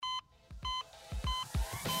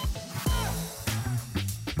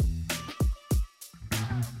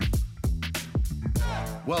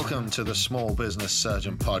Welcome to the Small Business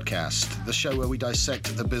Surgeon Podcast, the show where we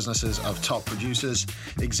dissect the businesses of top producers,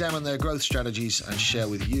 examine their growth strategies, and share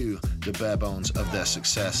with you the bare bones of their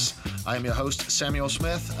success. I am your host, Samuel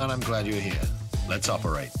Smith, and I'm glad you're here. Let's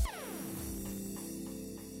operate.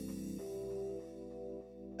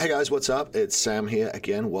 Hey guys, what's up? It's Sam here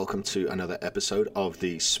again. Welcome to another episode of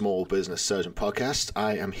the Small Business Surgeon Podcast.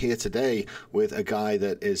 I am here today with a guy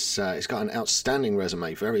that is he's got an outstanding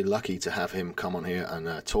resume. Very lucky to have him come on here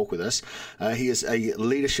and talk with us. He is a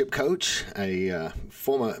leadership coach, a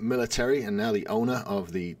former military, and now the owner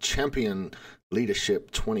of the Champion Leadership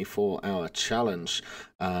 24-Hour Challenge,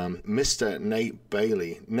 Mr. Nate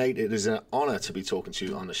Bailey. Nate, it is an honor to be talking to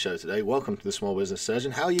you on the show today. Welcome to the Small Business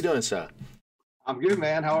Surgeon. How are you doing, sir? I'm good,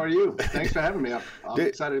 man. How are you? Thanks for having me. I'm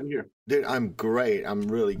excited to be here. Dude, I'm great. I'm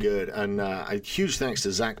really good. And a huge thanks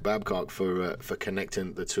to Zach Babcock for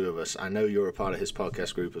connecting the two of us. I know you're a part of his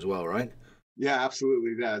podcast group as well, right? Yeah,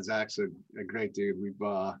 absolutely. Yeah, Zach's a great dude.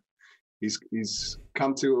 He's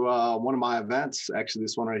come to one of my events, actually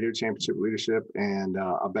this one right here, Championship Leadership, and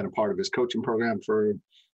I've been a part of his coaching program for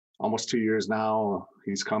almost 2 years now.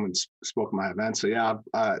 He's come and spoke at my event. So yeah,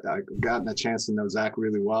 I've gotten a chance to know Zach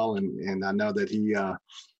really well. And I know that he,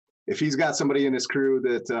 if he's got somebody in his crew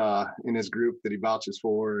that, in his group that he vouches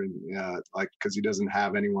for, and cause he doesn't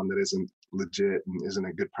have anyone that isn't legit and isn't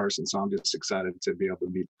a good person. So I'm just excited to be able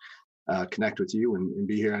to connect with you and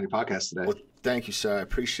be here on your podcast today. Well, thank you, sir. I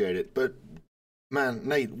appreciate it. But man,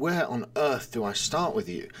 Nate, where on earth do I start with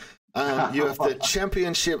you? You have the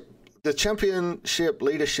Championship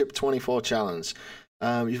Leadership 24 Challenge.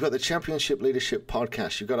 You've got the Championship Leadership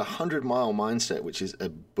Podcast. You've got 100 Mile Mindset, which is a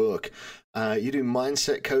book. You do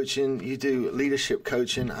mindset coaching. You do leadership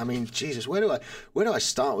coaching. I mean, Jesus, where do I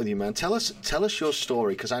start with you, man? Tell us your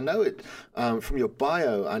story, because I know it from your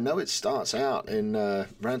bio. I know it starts out in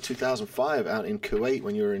around 2005 out in Kuwait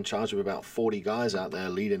when you were in charge of about 40 guys out there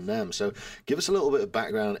leading them. So give us a little bit of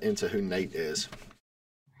background into who Nate is.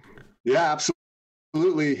 Yeah,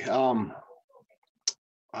 absolutely.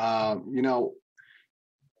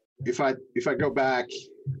 If I go back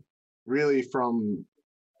really from,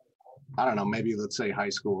 I don't know, maybe let's say high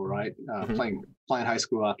school, right? Playing high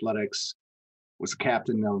school athletics, was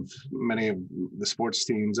captain of many of the sports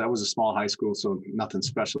teams. I was a small high school, so nothing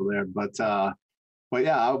special there. But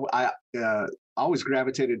yeah, I always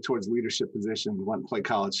gravitated towards leadership positions. Went and played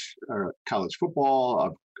college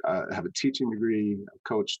football. I have a teaching degree. I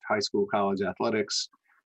coached high school, college athletics.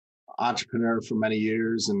 Entrepreneur for many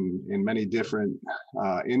years and in many different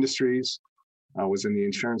industries. I was in the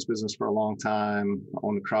insurance business for a long time,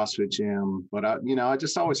 owned a CrossFit gym, but I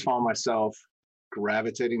just always found myself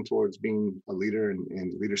gravitating towards being a leader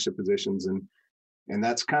in leadership positions. And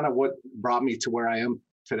that's kind of what brought me to where I am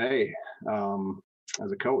today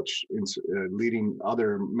as a coach, in leading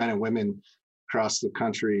other men and women across the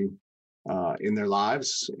country in their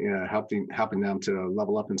lives, helping them to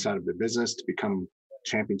level up inside of their business, to become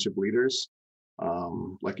championship leaders.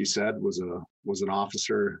 Like you said, was an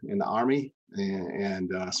officer in the Army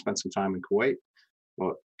and spent some time in Kuwait,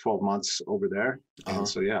 about 12 months over there. And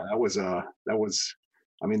so yeah, that was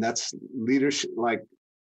that's leadership. Like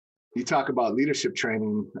you talk about leadership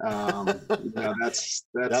training, that's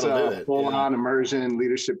full on immersion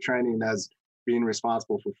leadership training, as being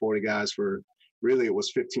responsible for 40 guys for really, it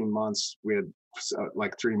was 15 months. We had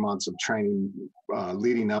like 3 months of training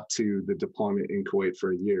leading up to the deployment in Kuwait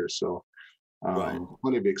for a year. So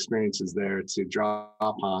plenty of experiences there to draw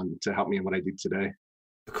upon to help me in what I do today.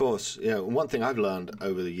 Of course. Yeah. One thing I've learned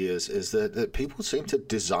over the years is that people seem to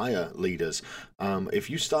desire leaders. If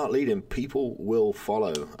you start leading, people will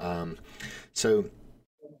follow. So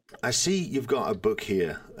I see you've got a book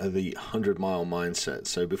here, the 100 Mile Mindset.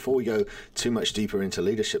 So before we go too much deeper into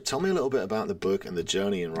leadership, tell me a little bit about the book and the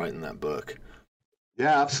journey in writing that book.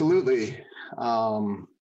 Yeah, absolutely.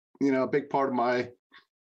 A big part of my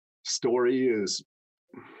story is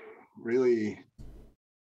really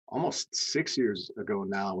almost 6 years ago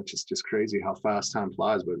now, which is just crazy how fast time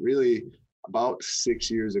flies. But really about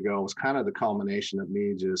 6 years ago was kind of the culmination of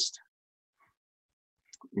me just,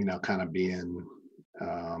 kind of being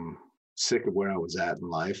sick of where I was at in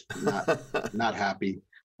life, not happy.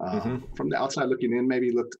 From the outside looking in,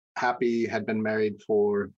 maybe looked happy, had been married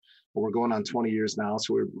for, we're going on 20 years now.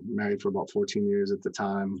 So we were married for about 14 years at the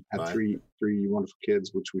time, had three wonderful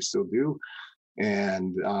kids, which we still do.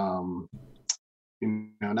 And,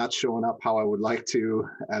 not showing up how I would like to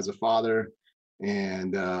as a father.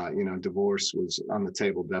 And, divorce was on the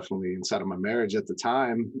table definitely inside of my marriage at the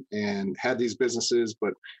time, and had these businesses,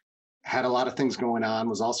 but had a lot of things going on,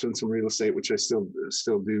 was also in some real estate, which I still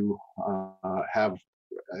do have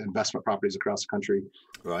investment properties across the country.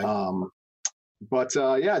 Right. But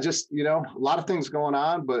yeah, just, a lot of things going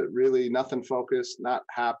on, but really nothing focused, not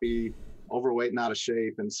happy, overweight, not out of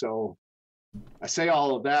shape. And so I say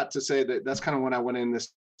all of that to say that that's kind of when I went in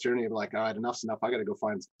this journey of like, all right, enough's enough. I got to go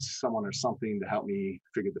find someone or something to help me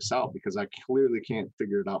figure this out, because I clearly can't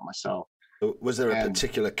figure it out myself. Was there a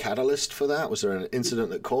particular catalyst for that? Was there an incident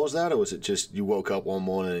that caused that, or was it just you woke up one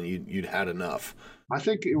morning and you'd had enough? I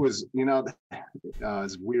think it was,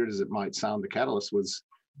 as weird as it might sound, the catalyst was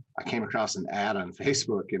I came across an ad on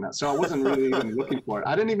Facebook, and so I wasn't really even looking for it.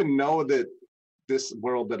 I didn't even know that this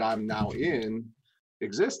world that I'm now in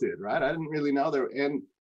existed, right? I didn't really know there. And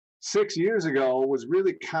 6 years ago was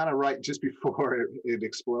really kind of right just before it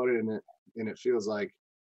exploded, and it feels like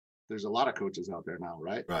there's a lot of coaches out there now,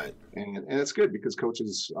 right? Right. And it's good because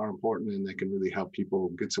coaches are important and they can really help people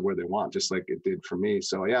get to where they want, just like it did for me.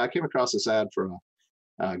 So yeah, I came across this ad for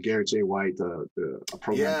Garrett J. White, a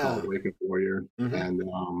program called Wake Up Warrior, and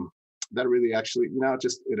that really actually,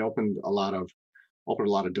 it opened a lot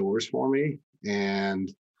of doors for me,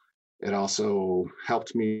 and it also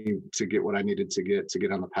helped me to get what I needed to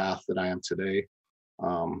get on the path that I am today.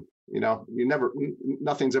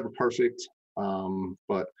 Nothing's ever perfect,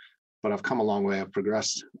 but I've come a long way. I've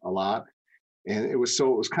progressed a lot, and it was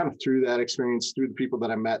kind of through that experience, through the people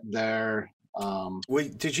that I met there.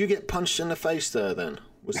 Did you get punched in the face there then?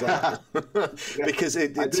 Was that because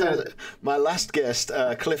it my last guest,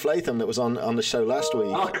 Cliff Latham, that was on the show last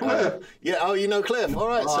week. Oh, Cliff. You know Cliff. All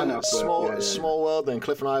right. I know Cliff. Small world then.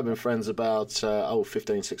 Cliff and I have been friends about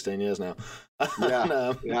 15, 16 years now.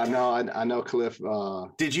 Yeah. I know Cliff.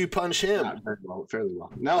 Did you punch him? Fairly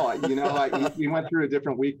well. No, he went through a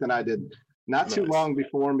different week than I did. Not too long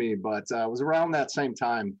before me, but it was around that same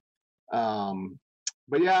time.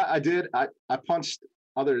 But yeah, I did. I punched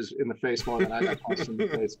others in the face more than I got punched in the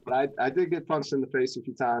face. But I did get punched in the face a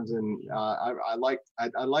few times, and I liked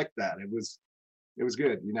that. It was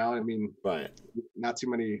good. Right. Not too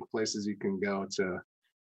many places you can go to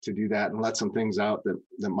do that and let some things out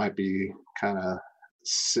that might be kind of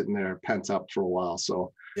sitting there pent up for a while.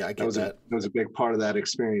 So yeah, I get that. That was a big part of that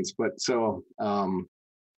experience. But so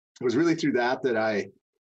it was really through that I.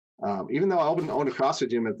 Even though I owned a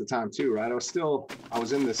CrossFit gym at the time too, right? I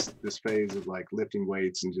was in this phase of like lifting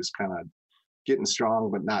weights and just kind of getting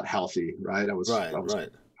strong, but not healthy, right? I was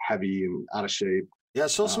heavy and out of shape. Yeah, I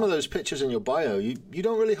saw some of those pictures in your bio. You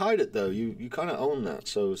don't really hide it though. You kind of own that.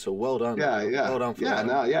 So well done. Yeah. Well done for that.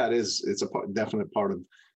 No, yeah, it is. It's a definite part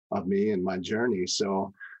of me and my journey.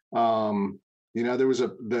 So, there was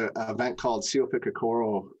the event called Seal Pick a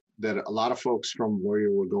Coral that a lot of folks from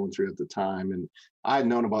Warrior were going through at the time. And I had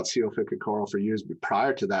known about Seal Pick a Coral for years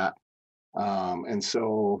prior to that. And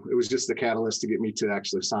so it was just the catalyst to get me to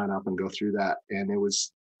actually sign up and go through that. And it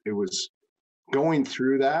was going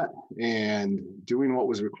through that and doing what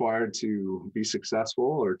was required to be successful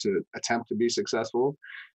or to attempt to be successful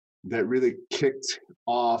that really kicked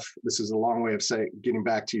off. This is a long way of getting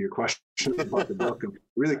back to your question about the book.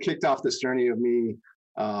 Really kicked off this journey of me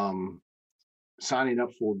signing up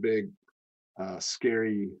for big,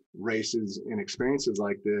 scary races and experiences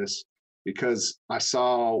like this, because I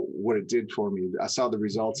saw what it did for me. I saw the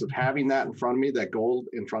results of having that in front of me, that goal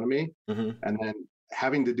in front of me, and then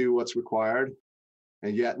having to do what's required,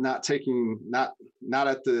 and yet not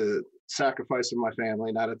at the sacrifice of my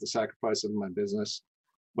family, not at the sacrifice of my business,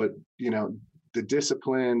 but the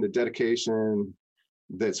discipline, the dedication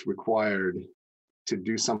that's required to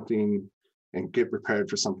do something and get prepared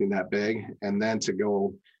for something that big, and then to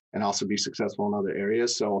go and also be successful in other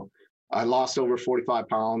areas. So I lost over 45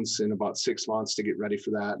 pounds in about 6 months to get ready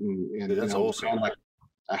for that. And that's awesome. Ran like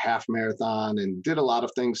a half marathon and did a lot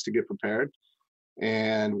of things to get prepared,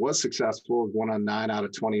 and was successful. One on 9 out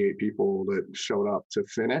of 28 people that showed up to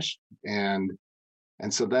finish. And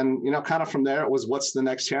so then, kind of from there, it was, what's the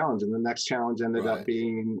next challenge? And the next challenge ended up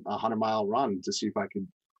being a 100-mile run to see if I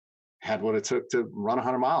had what it took to run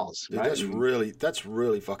 100 miles. Dude, right? That's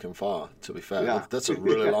really fucking far, to be fair. Yeah. That's a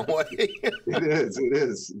really long way. It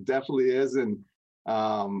is, definitely is. And,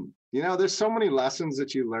 there's so many lessons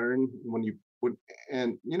that you learn when you would,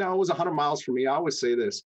 and, it was 100 miles for me. I always say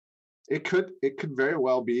this, it could very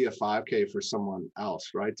well be a 5K for someone else,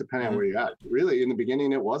 right? Depending on where you're at. Really, in the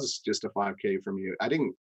beginning, it was just a 5K for me.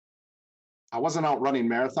 I wasn't out running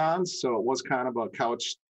marathons, so it was kind of a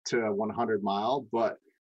couch to 100 mile, but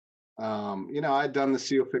I'd done the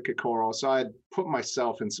Seal Pick a Coral, so I'd put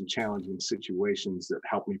myself in some challenging situations that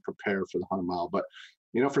helped me prepare for the 100 mile. But,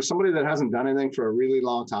 for somebody that hasn't done anything for a really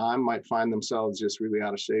long time, might find themselves just really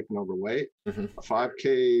out of shape and overweight. A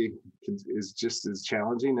 5K is just as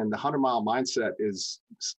challenging. And the 100-mile mindset is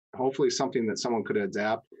hopefully something that someone could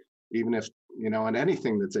adapt, even if, and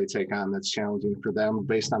anything that they take on that's challenging for them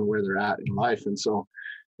based on where they're at in life. And so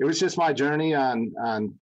it was just my journey on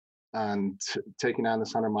taking on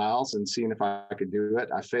this 100 miles and seeing if I could do it.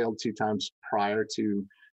 I failed 2 times prior to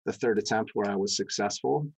the 3rd attempt where I was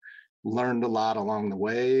successful. Learned a lot along the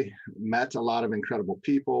way, met a lot of incredible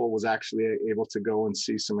people, was actually able to go and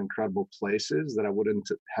see some incredible places that I wouldn't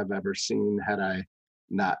have ever seen had I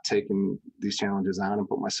not taken these challenges on and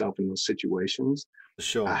put myself in those situations.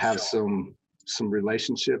 Sure. I have some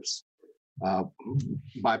relationships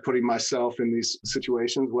by putting myself in these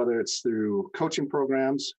situations, whether it's through coaching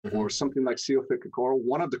programs or something like SEALFIT Kokoro.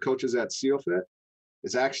 One of the coaches at SEALFIT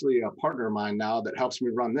is actually a partner of mine now that helps me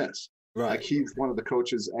run this. Right. Like he's one of the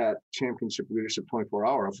coaches at Championship Leadership 24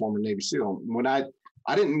 Hour, a former Navy SEAL. When I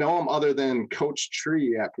didn't know him other than Coach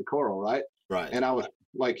Tree at Kokoro, right? Right. And I was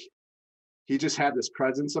like, he just had this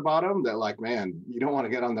presence about him that like, man, you don't want to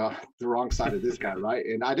get on the wrong side of this guy, right?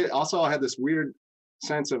 And I had this weird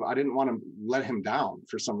sense of I didn't want to let him down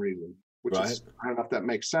for some reason, which is, I don't know if that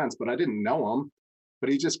makes sense, but I didn't know him. But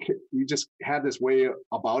he just had this way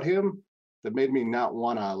about him that made me not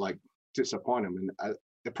want to like disappoint him. And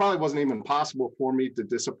it probably wasn't even possible for me to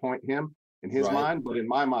disappoint him in his mind, but in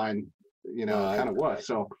my mind, it kind of was.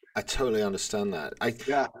 So I totally understand that.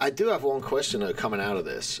 I do have one question though, coming out of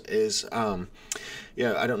this is, I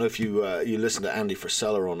don't know if you listen to Andy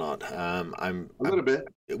Frisella or not. I'm a little bit.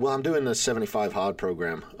 Well, I'm doing the 75 hard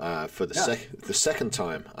program for the second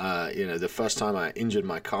time. The first time I injured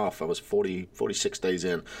my calf, I was 46 days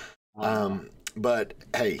in. But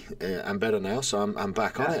hey, I'm better now, so I'm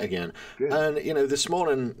back on it again. Good. And this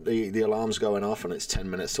morning the alarm's going off, and it's 10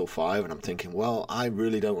 minutes till 5, and I'm thinking, well, I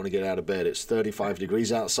really don't want to get out of bed. It's 35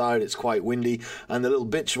 degrees outside. It's quite windy, and the little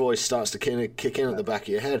bitch voice starts to kick in at the back of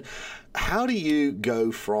your head. How do you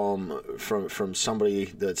go from somebody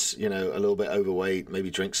that's a little bit overweight,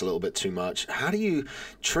 maybe drinks a little bit too much? How do you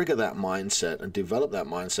trigger that mindset and develop that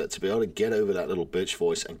mindset to be able to get over that little bitch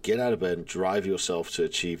voice and get out of bed and drive yourself to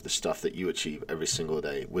achieve the stuff that you achieve every single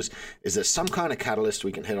day? Is there some kind of catalyst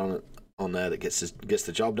we can hit on there that gets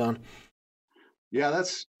the job done? Yeah,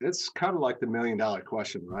 it's kind of like the $1 million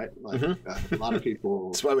question, right? Like a lot of people.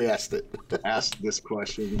 That's why we asked it. Asked this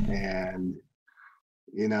question, and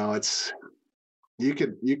it's you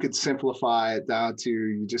could simplify it down to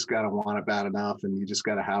you just got to want it bad enough, and you just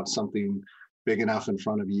got to have something big enough in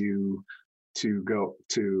front of you to go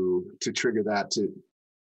to trigger that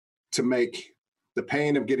to make the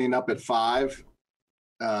pain of getting up at 5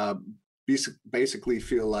 basically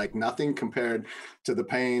feel like nothing compared to the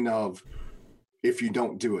pain of if you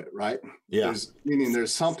don't do it, right? Yeah.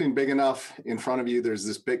 There's something big enough in front of you. There's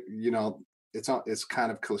this big, it's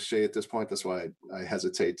kind of cliche at this point. That's why I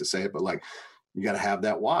hesitate to say it, but like, you got to have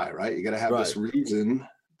that why, right? You got to have this reason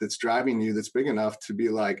that's driving you, that's big enough to be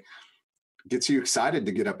like, gets you excited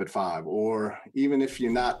to get up at 5, or even if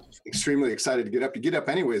you're not extremely excited to get up, you get up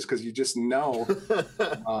anyways, because you just know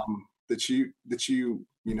that you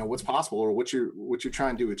know what's possible or what you're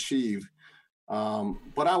trying to achieve.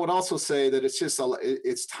 But I would also say that it's just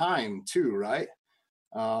it's time too, right?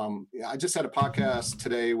 I just had a podcast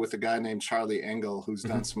today with a guy named Charlie Engle, who's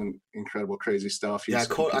done some incredible, crazy stuff. I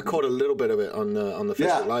caught a little bit of it on the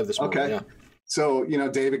Facebook Live this morning. Okay. Yeah. So,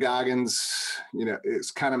 David Goggins,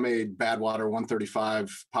 it's kind of made Badwater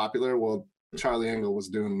 135 popular. Well, Charlie Engle was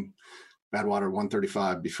doing Badwater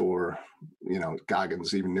 135 before,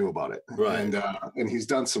 Goggins even knew about it. Right. And he's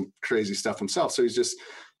done some crazy stuff himself. So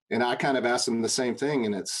and I kind of asked him the same thing.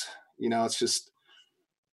 And it's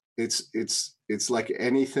like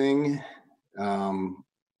anything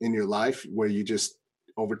in your life where you just,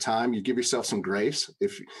 over time, you give yourself some grace.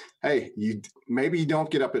 Maybe you don't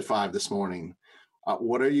get up at 5 this morning.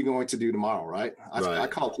 What are you going to do tomorrow, right? I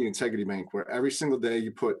call it the Integrity Bank, where every single day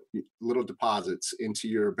you put little deposits into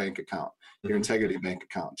your bank account, your Integrity Bank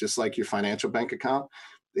account, just like your financial bank account.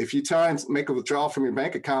 If you try and make a withdrawal from your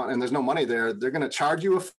bank account and there's no money there, they're going to charge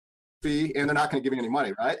you a fee and they're not going to give you any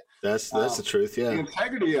money, right? That's the truth, yeah. The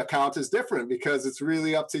Integrity account is different because it's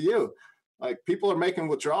really up to you. Like, people are making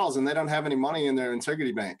withdrawals and they don't have any money in their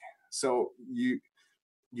Integrity Bank. So you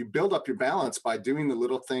build up your balance by doing the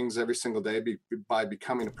little things every single day, by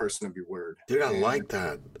becoming a person of your word. Dude, I like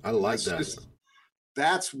that.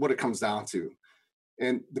 That's what it comes down to.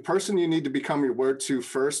 And the person you need to become your word to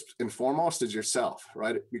first and foremost is yourself,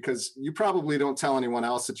 right? Because you probably don't tell anyone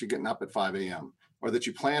else that you're getting up at 5 a.m. or that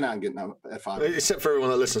you plan on getting up at 5 a.m. Except for everyone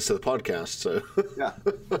that listens to the podcast. So yeah.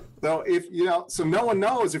 So so no one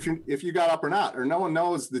knows if you got up or not, or no one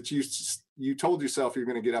knows that you told yourself you're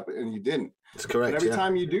going to get up and you didn't. That's correct. But every Yeah.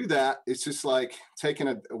 time you do that, it's just like taking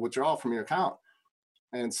a withdrawal from your account.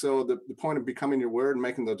 And so the point of becoming your word and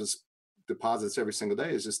making those deposits every single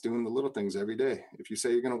day is just doing the little things every day. If you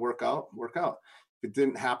say you're going to work out, work out. If it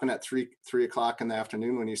didn't happen at 3 o'clock in the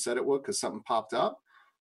afternoon when you said it would because something popped up,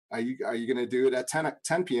 are you going to do it at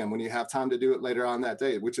 10 p.m. when you have time to do it later on that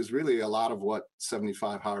day, which is really a lot of what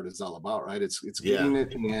 75 Hard is all about, right? It's getting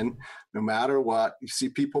it in no matter what. You see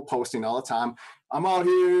people posting all the time. I'm out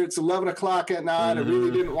here. It's 11 o'clock at night. I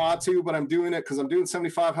really didn't want to, but I'm doing it because I'm doing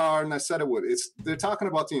 75 Hard and I said it would. They're talking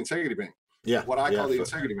about the integrity bank. Yeah. What I call the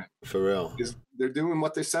integrity bank. For real. Is they're doing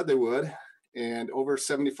what they said they would. And over a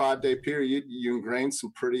 75-day period, you ingrain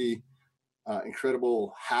some pretty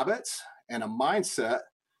incredible habits and a mindset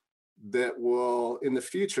that will, in the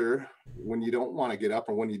future, when you don't want to get up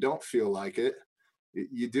or when you don't feel like it,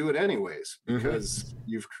 you do it anyways because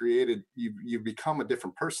you've become a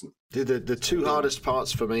different person. The two hardest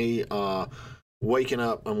parts for me are waking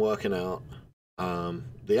up and working out.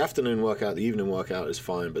 The afternoon workout, the evening workout is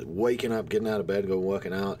fine, but waking up, getting out of bed, going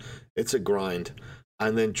working out, it's a grind.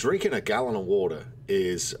 And then drinking a gallon of water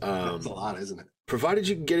is that's a lot, isn't it? Provided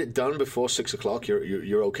you can get it done before 6 o'clock,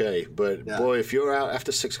 you're okay. But boy, if you're out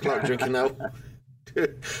after 6 o'clock drinking that,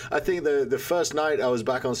 I think the first night I was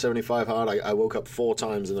back on 75 Hard, I woke up 4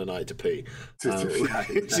 times in the night to pee.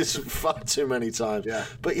 Just far too many times. Yeah.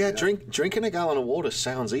 But drinking a gallon of water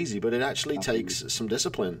sounds easy, but it actually takes some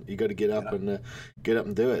discipline. You got to get up and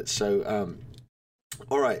do it. So,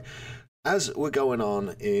 all right. As we're going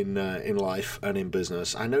on in life and in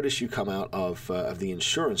business, I noticed you come out of the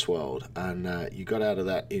insurance world, and you got out of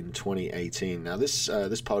that in 2018. Now, this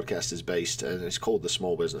podcast is based, and it's called The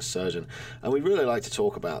Small Business Surgeon, and we really like to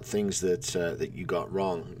talk about things that you got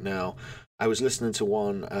wrong. Now, I was listening to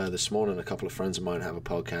one this morning. A couple of friends of mine have a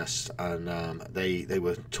podcast, and they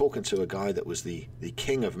were talking to a guy that was the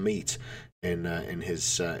king of meat in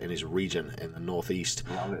his region in the Northeast,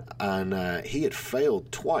 and he had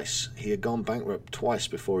failed twice. He had gone bankrupt twice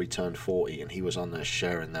before he turned 40, and he was on there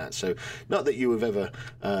sharing that. So, not that you have ever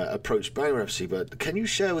approached bankruptcy, but can you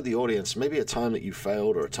share with the audience maybe a time that you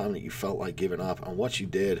failed or a time that you felt like giving up, and what you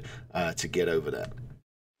did to get over that?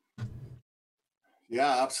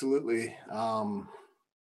 Yeah, absolutely.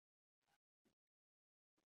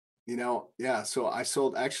 So I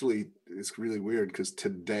sold, actually, it's really weird because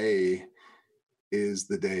today is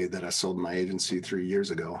the day that I sold my agency 3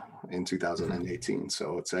 years ago in 2018.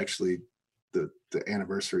 So it's actually the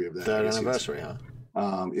anniversary of that. That anniversary, huh?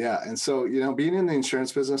 And so, being in the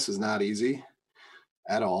insurance business is not easy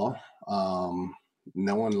at all.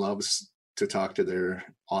 No one loves to talk to their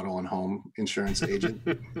auto and home insurance agent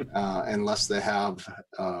unless they have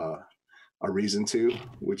a reason to,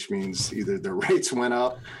 which means either their rates went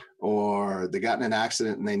up or they got in an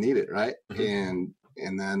accident and they need it, right? And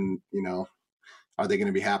then, are they going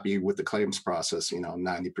to be happy with the claims process?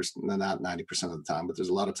 90%, not 90% of the time, but there's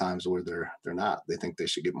a lot of times where they're not. They think they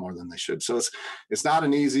should get more than they should. So it's not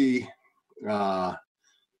an easy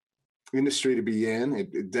industry to be in.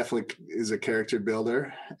 It definitely is a character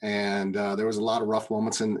builder, and there was a lot of rough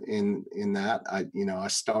moments in that. I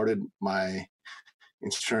started my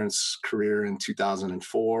insurance career in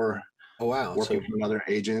 2004. Oh wow! Working for another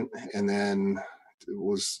agent, and then it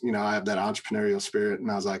was, I have that entrepreneurial spirit,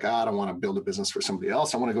 and I was like, I don't want to build a business for somebody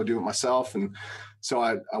else. I want to go do it myself. And so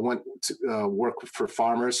I went to work for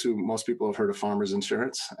Farmers, who most people have heard of Farmers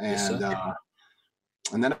Insurance, and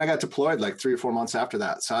and then I got deployed like 3 or 4 months after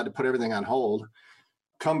that. So I had to put everything on hold,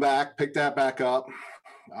 come back, pick that back up.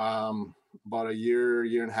 About a year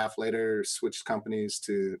and a half later, switched companies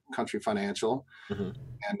to Country Financial,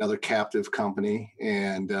 another captive company,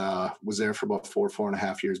 and was there for about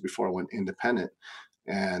 4.5 years before I went independent.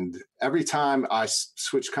 And every time I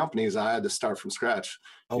switched companies, I had to start from scratch.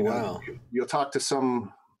 Oh, wow. You'll talk to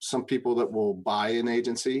some people that will buy an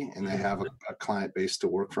agency and they have a client base to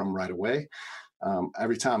work from right away.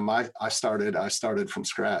 Every time I started from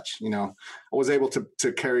scratch. I was able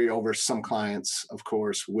to carry over some clients, of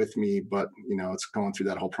course, with me, but it's going through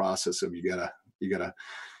that whole process of you gotta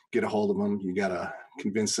get a hold of them, you gotta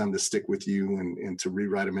convince them to stick with you and to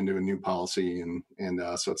rewrite them into a new policy, and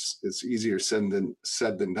so it's easier said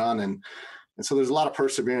than done, and so there's a lot of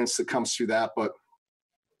perseverance that comes through that. But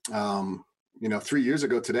 3 years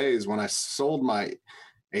ago today is when I sold my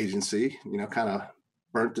agency. Kind of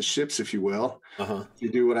burnt the ships, if you will, to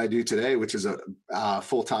do what I do today, which is a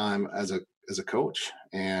full-time as a coach.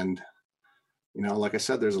 And, like I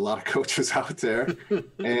said, there's a lot of coaches out there,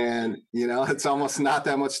 and, it's almost not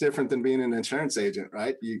that much different than being an insurance agent,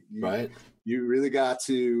 right? You really got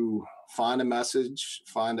to find a message,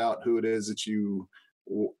 find out who it is that you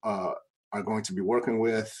are going to be working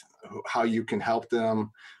with, how you can help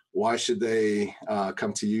them. Why should they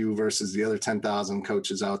come to you versus the other 10,000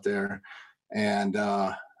 coaches out there? And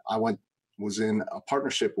was in a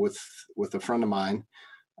partnership with a friend of mine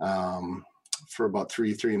for about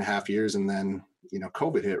three and a half years. And then,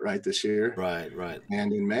 COVID hit right this year. Right.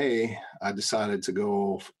 And in May, I decided to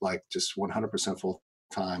go like just 100% full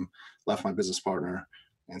time, left my business partner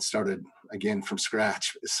and started again from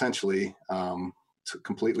scratch, essentially,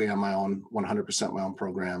 completely on my own, 100% my own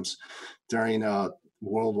programs during a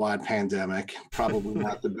worldwide pandemic. Probably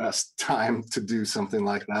not the best time to do something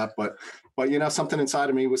like that, but something inside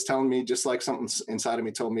of me was telling me, just like something inside of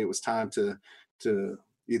me told me it was time to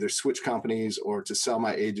either switch companies or to sell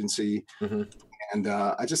my agency. Mm-hmm. And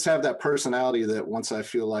I just have that personality that once I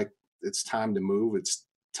feel like it's time to move, it's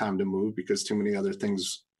time to move, because too many other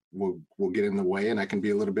things will get in the way, and I can be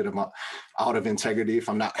a little bit out of integrity if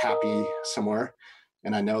I'm not happy somewhere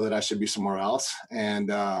and I know that I should be somewhere else.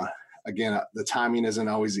 And again, the timing isn't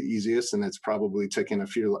always the easiest, and it's probably taken a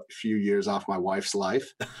few years off my wife's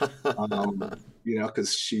life,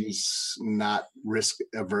 because she's not risk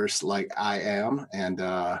averse like I am.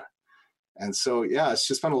 And so, yeah, it's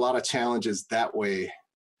just been a lot of challenges that way.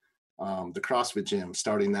 The CrossFit gym,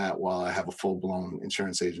 starting that while I have a full-blown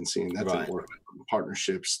insurance agency, and that didn't work.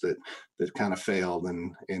 Partnerships that kind of failed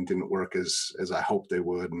and didn't work as I hoped they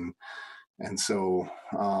would. And so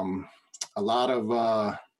a lot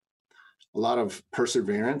of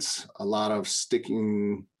perseverance, a lot of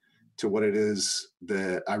sticking to what it is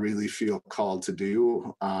that I really feel called to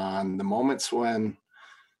do on the moments when,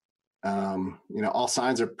 all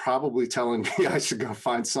signs are probably telling me I should go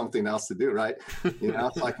find something else to do. Right.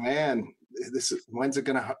 It's like, man, when's it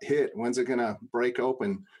going to hit? When's it going to break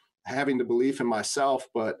open? Having the belief in myself,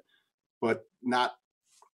 but not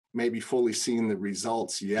maybe fully seeing the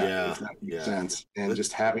results yet, if that makes sense. And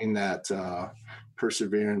just having that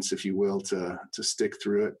perseverance, if you will, to stick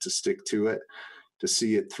through it, to stick to it, to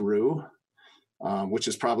see it through, which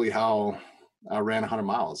is probably how I ran 100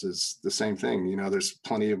 miles. Is the same thing. There's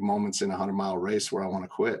plenty of moments in a 100-mile race where I want to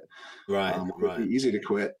quit. Right. It'd be easy to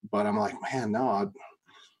quit, but I'm like, man, no.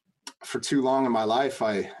 For too long in my life,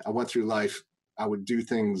 I went through life, I would do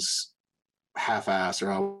things half-ass,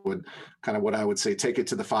 or I would kind of, what I would say, take it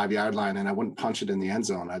to the 5-yard line, and I wouldn't punch it in the end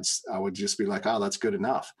zone. I would just be like, oh, that's good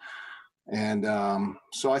enough. And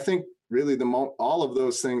so I think really all of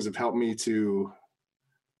those things have helped me to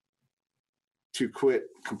quit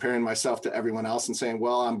comparing myself to everyone else and saying,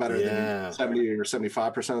 well, I'm better than 70 or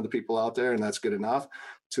 75% of the people out there, and that's good enough,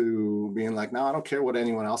 to being like, no, I don't care what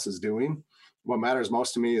anyone else is doing. What matters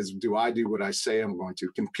most to me is, do I do what I say I'm going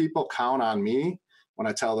to? Can people count on me when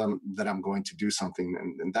I tell them that I'm going to do something?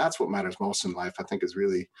 And that's what matters most in life, I think, is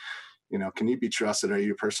really, can you be trusted? Are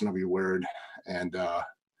you a person of your word? And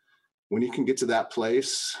when you can get to that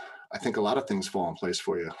place, I think a lot of things fall in place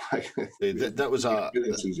for you.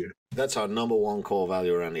 That's our number one core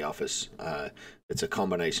value around the office. It's a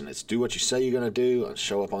combination. It's do what you say you're going to do and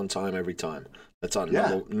show up on time every time. That's our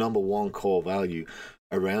number one core value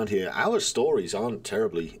around here. Our stories aren't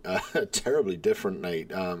terribly different,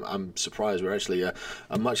 Nate. I'm surprised we're actually a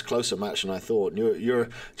much closer match than I thought. You're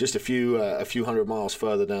just a few hundred miles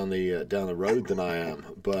further down the road than I am,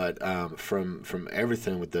 but from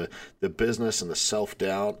everything with the business and the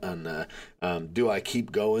self-doubt and do I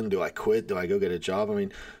keep going? Do I quit? Do I go get a job? I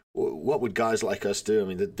mean, what would guys like us do? I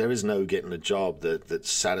mean, there is no getting a job that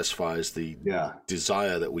satisfies the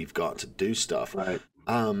desire that we've got to do stuff. Right.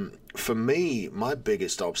 For me, my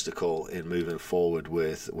biggest obstacle in moving forward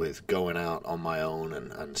with going out on my own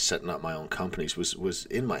and setting up my own companies was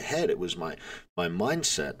in my head. It was my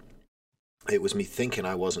mindset. It was me thinking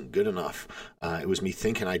I wasn't good enough. It was me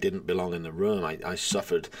thinking I didn't belong in the room. I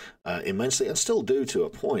suffered immensely, and still do to a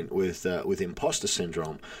point, with imposter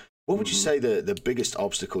syndrome. What would you say the biggest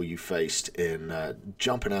obstacle you faced in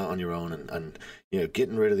jumping out on your own and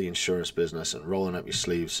getting rid of the insurance business and rolling up your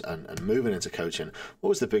sleeves and moving into coaching? What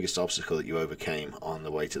was the biggest obstacle that you overcame on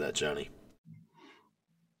the way to that journey?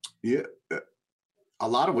 Yeah, a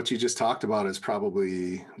lot of what you just talked about is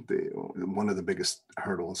probably one of the biggest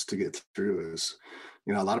hurdles to get through. Is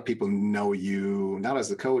a lot of people know you not as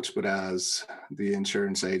the coach, but as the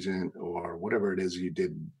insurance agent or whatever it is you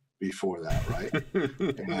did before that, right?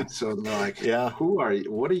 And so they're like, who are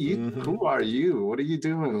you? What are you? Who are you? What are you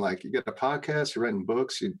doing? Like, you got a podcast, you're writing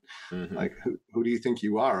books, like, who do you think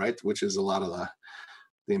you are, right? Which is a lot of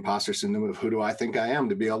the imposter syndrome of, who do I think I am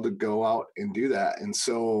to be able to go out and do that? And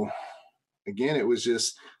so again, it was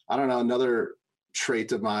just, I don't know, another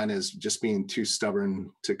trait of mine is just being too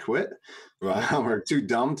stubborn to quit, right? Or too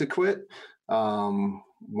dumb to quit.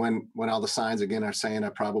 when all the signs again are saying I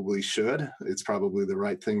probably should, it's probably the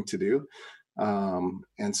right thing to do.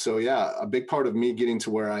 And so, yeah, a big part of me getting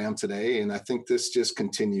to where I am today, and I think this just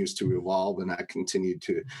continues to evolve, and I continue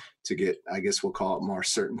to get, I guess we'll call it, more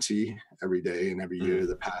certainty every day and every year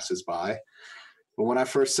that passes by. But when I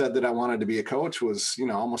first said that I wanted to be a coach was,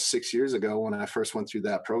 almost 6 years ago when I first went through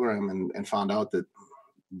that program and found out that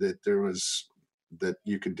there was, that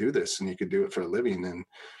you could do this and you could do it for a living.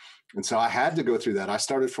 And so I had to go through that. I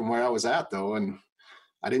started from where I was at though. And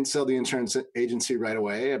I didn't sell the insurance agency right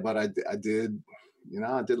away, but I did, I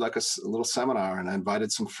did like a little seminar, and I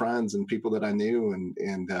invited some friends and people that I knew,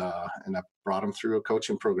 and I brought them through a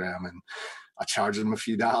coaching program, and I charged them a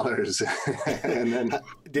few dollars. And then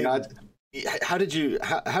how did you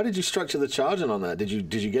structure the charging on that? Did you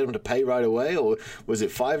get them to pay right away, or was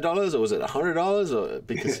it $5 or was it $100? Or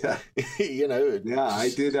because yeah,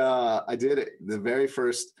 I did it the very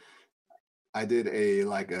first. I did a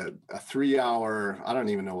 3-hour, I don't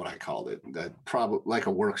even know what I called it, that probably like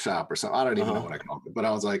a workshop or something. I don't even know what I called it, but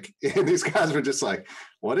I was like, these guys were just like,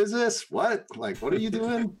 what is this? What are you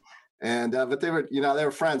doing? And, but they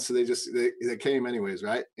were friends. So they came anyways.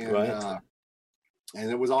 Right. And, right.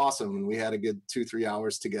 And it was awesome. And we had a good 2-3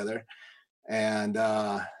 hours together. And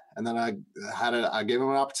then I gave them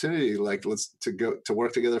an opportunity, like, let's go to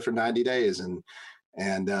work together for 90 days. And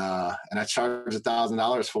I charged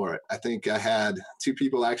 $1,000 for it. I think I had 2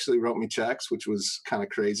 people actually wrote me checks, which was kind of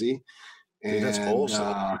crazy. And dude, that's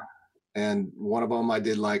awesome. And one of them I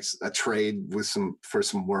did like a trade for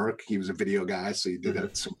some work. He was a video guy, so he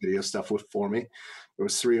did some video stuff for me. There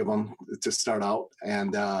was 3 of them to start out,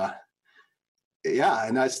 and yeah,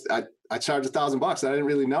 and I charged $1,000. I didn't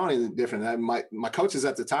really know anything different. My coaches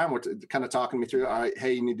at the time were kind of talking me through, all right,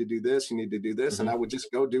 hey, you need to do this, you need to do this. And I would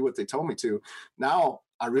just go do what they told me to. Now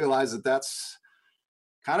I realize that that's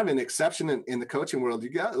kind of an exception in the coaching world. You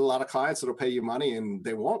got a lot of clients that'll pay you money and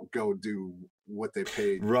they won't go do what they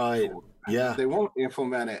paid. Right. For. Yeah. They won't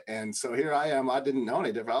implement it. And so here I am. I didn't know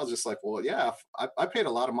any different. I was just like, well, yeah, I paid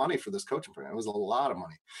a lot of money for this coaching program. It was a lot of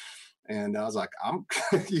money. And I was like,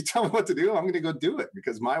 you tell me what to do, I'm going to go do it,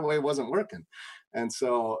 because my way wasn't working. And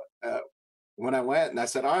so when I went and I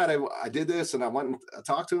said, all right, I did this, and I went and I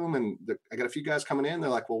talked to them, and I got a few guys coming in. They're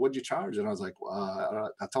like, well, what'd you charge? And I was like,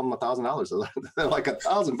 well, I told them $1,000. They're like,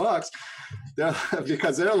 $1,000.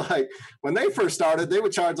 Because they're like, when they first started, they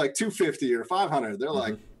would charge like $250 or $500. They're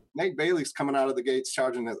like, Nate Bailey's coming out of the gates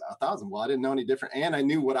charging $1,000. Well, I didn't know any different. And I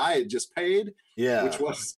knew what I had just paid, which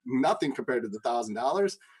was nothing compared to the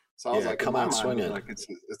 $1,000. So I was like, come on, swinging. Like it's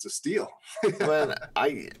a steal. Man,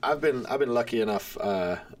 I've been lucky enough,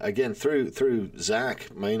 again through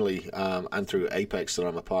Zach mainly, and through Apex that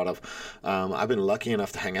I'm a part of. I've been lucky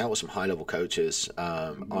enough to hang out with some high level coaches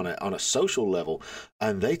on a social level,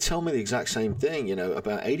 and they tell me the exact same thing.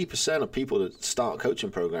 About 80% of people that start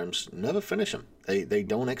coaching programs never finish them. They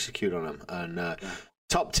don't execute on them, and.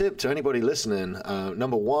 Top tip to anybody listening,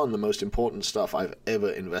 number one, the most important stuff I've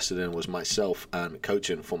ever invested in was myself and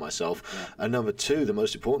coaching for myself. Yeah. And number two, the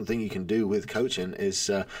most important thing you can do with coaching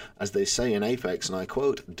is, as they say in Apex, and I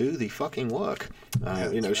quote, do the fucking work.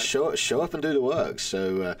 Right. Show up and do the work.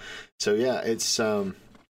 So yeah, it's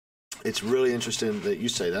really interesting that you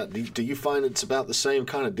say that. Do you find it's about the same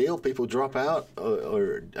kind of deal? People drop out,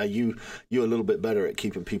 or are you a little bit better at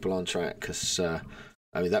keeping people on track? Because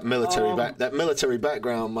I mean, that military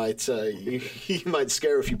background might you might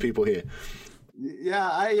scare a few people here. Yeah,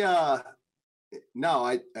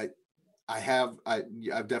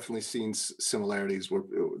 I've definitely seen similarities where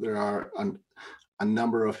there are a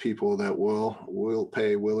number of people that will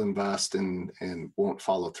pay, will invest, and won't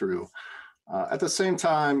follow through. At the same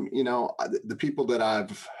time, the people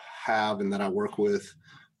that have and that I work with,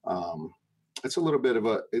 it's a little bit of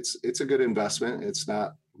it's a good investment. It's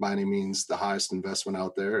not by any means the highest investment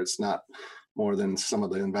out there. It's not more than some of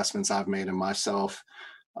the investments I've made in myself.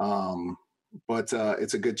 But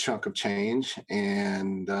it's a good chunk of change.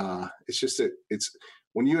 And it's just it's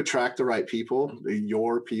when you attract the right people,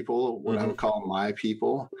 your people, what I would call my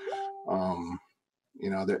people,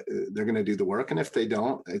 they're going to do the work. And if they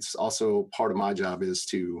don't, it's also part of my job is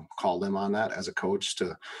to call them on that as a coach,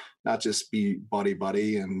 to not just be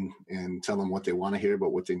buddy and tell them what they want to hear,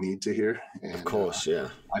 but what they need to hear. And, of course, yeah.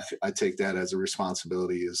 I take that as a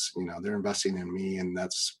responsibility. Is they're investing in me, and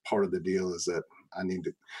that's part of the deal. Is that I need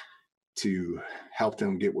to help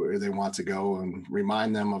them get where they want to go, and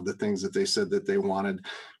remind them of the things that they said that they wanted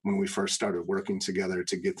when we first started working together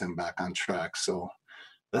to get them back on track. So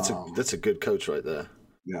that's a good coach right there.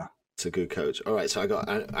 Yeah. It's a good coach. All right, so I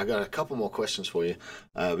got a couple more questions for you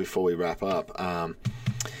before we wrap up.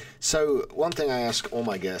 So one thing I ask all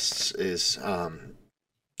my guests is,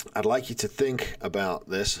 I'd like you to think about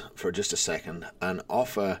this for just a second and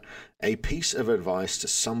offer a piece of advice to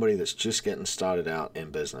somebody that's just getting started out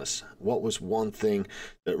in business. What was one thing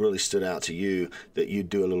that really stood out to you that you'd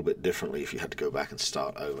do a little bit differently if you had to go back and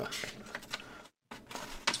start over?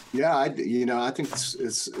 Yeah, I think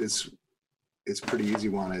it's pretty easy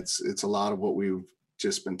one. It's a lot of what we've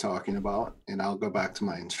just been talking about, and I'll go back to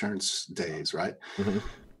my insurance days, right? Mm-hmm.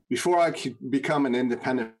 Before I could become an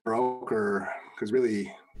independent broker, because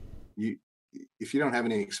really, if you don't have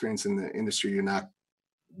any experience in the industry,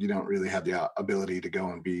 you don't really have the ability to go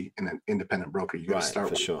and be an independent broker. You got to start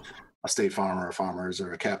with a State Farm or a Farmers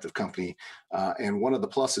or a captive company. And one of the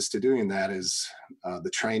pluses to doing that is the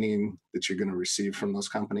training that you're going to receive from those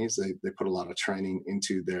companies. They put a lot of training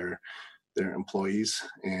into their employees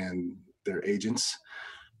and their agents.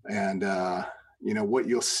 And, what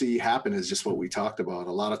you'll see happen is just what we talked about.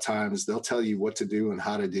 A lot of times they'll tell you what to do and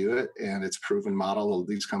how to do it. And it's proven model.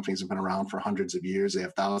 These companies have been around for hundreds of years. They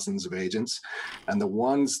have thousands of agents. And the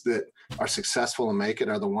ones that are successful and make it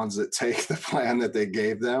are the ones that take the plan that they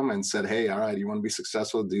gave them and said, hey, all right, you want to be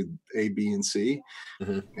successful, do A, B, and C,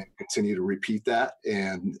 mm-hmm. and continue to repeat that.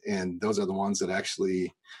 And those are the ones that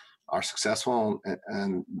actually are successful.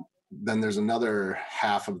 And then there's another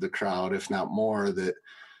half of the crowd, if not more, that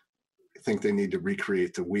think they need to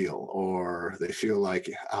recreate the wheel, or they feel like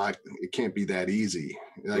it can't be that easy.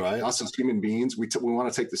 Like right. Us as human beings, we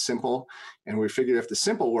want to take the simple, and we figure if the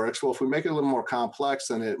simple works, well, if we make it a little more complex,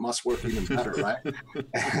 then it must work even better, right?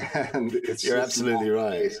 And you're absolutely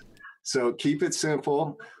right. So keep it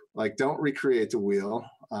simple. Like, don't recreate the wheel.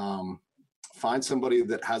 Find somebody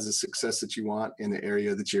that has the success that you want in the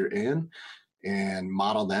area that you're in, and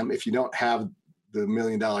model them. If you don't have the $1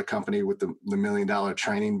 million company with the $1 million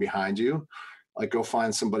training behind you, like, go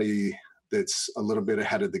find somebody that's a little bit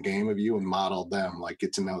ahead of the game of you and model them, like,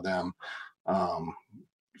 get to know them,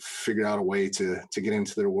 figure out a way to get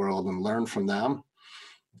into their world and learn from them,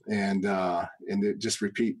 and just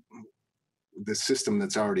repeat the system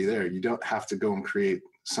that's already there. You don't have to go and create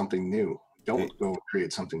something new. Don't go and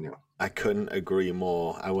create something new. I couldn't agree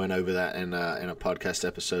more. I went over that in a podcast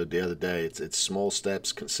episode the other day. It's small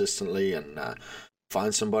steps consistently, and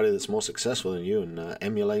find somebody that's more successful than you and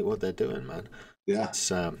emulate what they're doing, man. Yeah.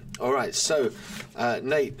 All right. So,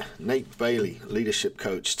 Nate Bailey, leadership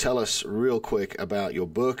coach, tell us real quick about your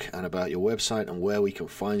book and about your website and where we can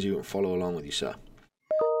find you and follow along with you, sir.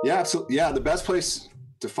 Yeah. So, the best place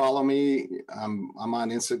to follow me, I'm on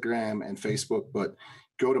Instagram and Facebook, but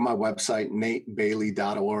go to my website,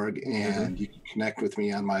 natebailey.org, and you can connect with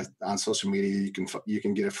me on social media. You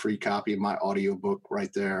can get a free copy of my audiobook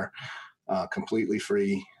right there, completely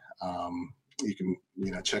free. You can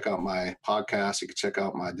check out my podcast. You can check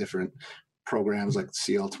out my different programs like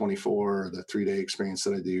CL24 or the 3-day experience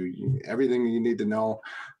that I do. Everything you need to know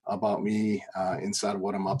about me inside of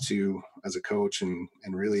what I'm up to as a coach and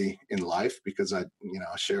really in life, because I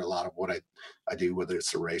share a lot of what I do, whether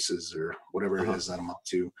it's the races or whatever it is that I'm up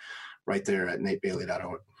to, right there at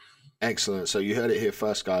natebailey.org. Excellent. So you heard it here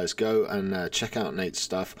first, guys. Go and check out Nate's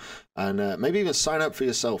stuff, and maybe even sign up for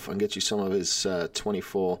yourself and get you some of his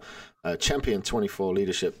Champion 24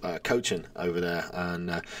 leadership coaching over there.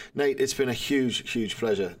 And Nate, it's been a huge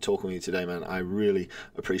pleasure talking with you today, man. I really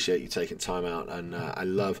appreciate you taking time out, and I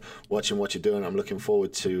love watching what you're doing. I'm looking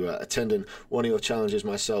forward to attending one of your challenges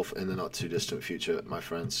myself in the not too distant future, my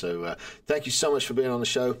friend. So thank you so much for being on the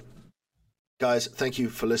show. Guys, thank you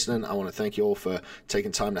for listening. I want to thank you all for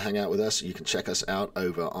taking time to hang out with us. You can check us out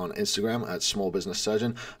over on Instagram at Small Business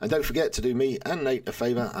Surgeon. And don't forget to do me and Nate a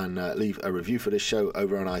favor and leave a review for this show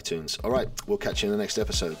over on iTunes. All right, we'll catch you in the next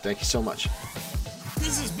episode. Thank you so much.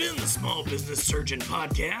 This has been the Small Business Surgeon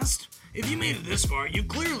Podcast. If you made it this far, you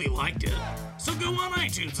clearly liked it. So go on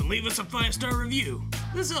iTunes and leave us a 5-star review.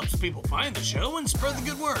 This helps people find the show and spread the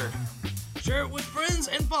good word. Share it with friends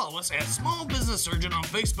and follow us at Small Business Surgeon on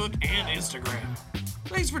Facebook and Instagram.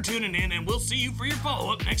 Thanks for tuning in, and we'll see you for your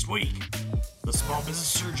follow-up next week. The Small Business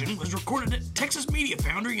Surgeon was recorded at Texas Media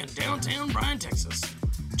Foundry in downtown Bryan, Texas.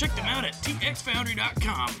 Check them out at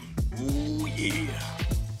txfoundry.com. Ooh, yeah.